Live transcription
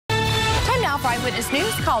off Eyewitness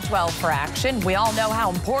News, call 12 for action. We all know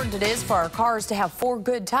how important it is for our cars to have 4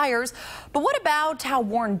 good tires. But what about how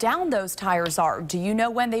worn down those tires are? Do you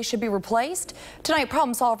know when they should be replaced? Tonight,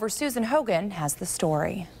 problem solver Susan Hogan has the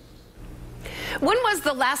story. When was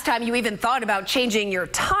the last time you even thought about changing your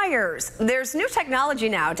tires? There's new technology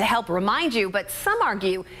now to help remind you, but some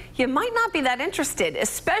argue you might not be that interested,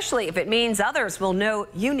 especially if it means others will know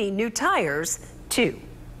you need new tires, too.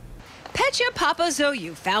 Petya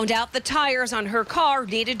Papazoglou found out the tires on her car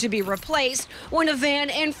needed to be replaced when a van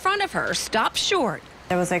in front of her stopped short.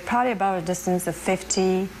 There was probably about a distance of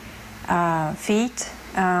 50 feet,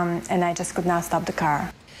 and I just could not stop the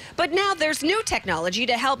car. But now there's new technology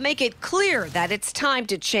to help make it clear that it's time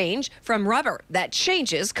to change from rubber that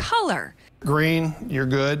changes color. Green, you're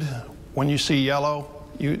good. When you see yellow,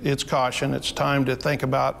 it's caution. It's time to think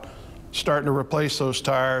about starting to replace those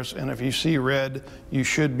tires, and if you see red, you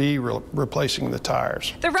should be replacing the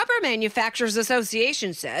tires. The Rubber Manufacturers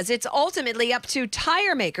Association says it's ultimately up to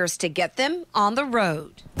tire makers to get them on the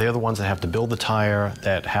road. They're the ones that have to build the tire,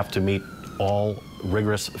 that have to meet all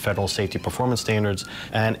rigorous federal safety performance standards,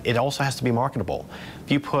 and it also has to be marketable.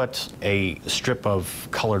 If you put a strip of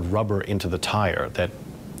colored rubber into the tire that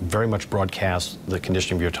very much broadcasts the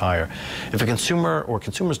condition of your tire, if a consumer or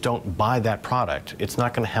consumers don't buy that product, it's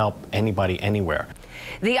not going to help anybody anywhere.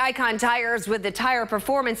 The Icon tires with the tire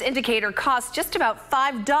performance indicator cost just about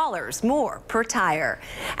 $5 more per tire.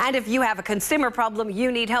 And if you have a consumer problem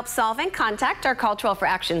you need help solving, contact our Call 12 for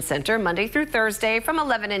Action Center Monday through Thursday from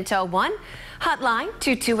 11 until 1. Hotline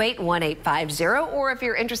 228-1850, or if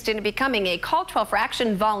you're interested in becoming a Call 12 for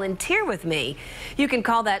Action volunteer with me, you can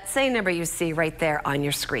call that same number you see right there on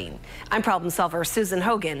your screen. I'm problem solver Susan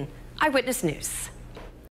Hogan, Eyewitness News.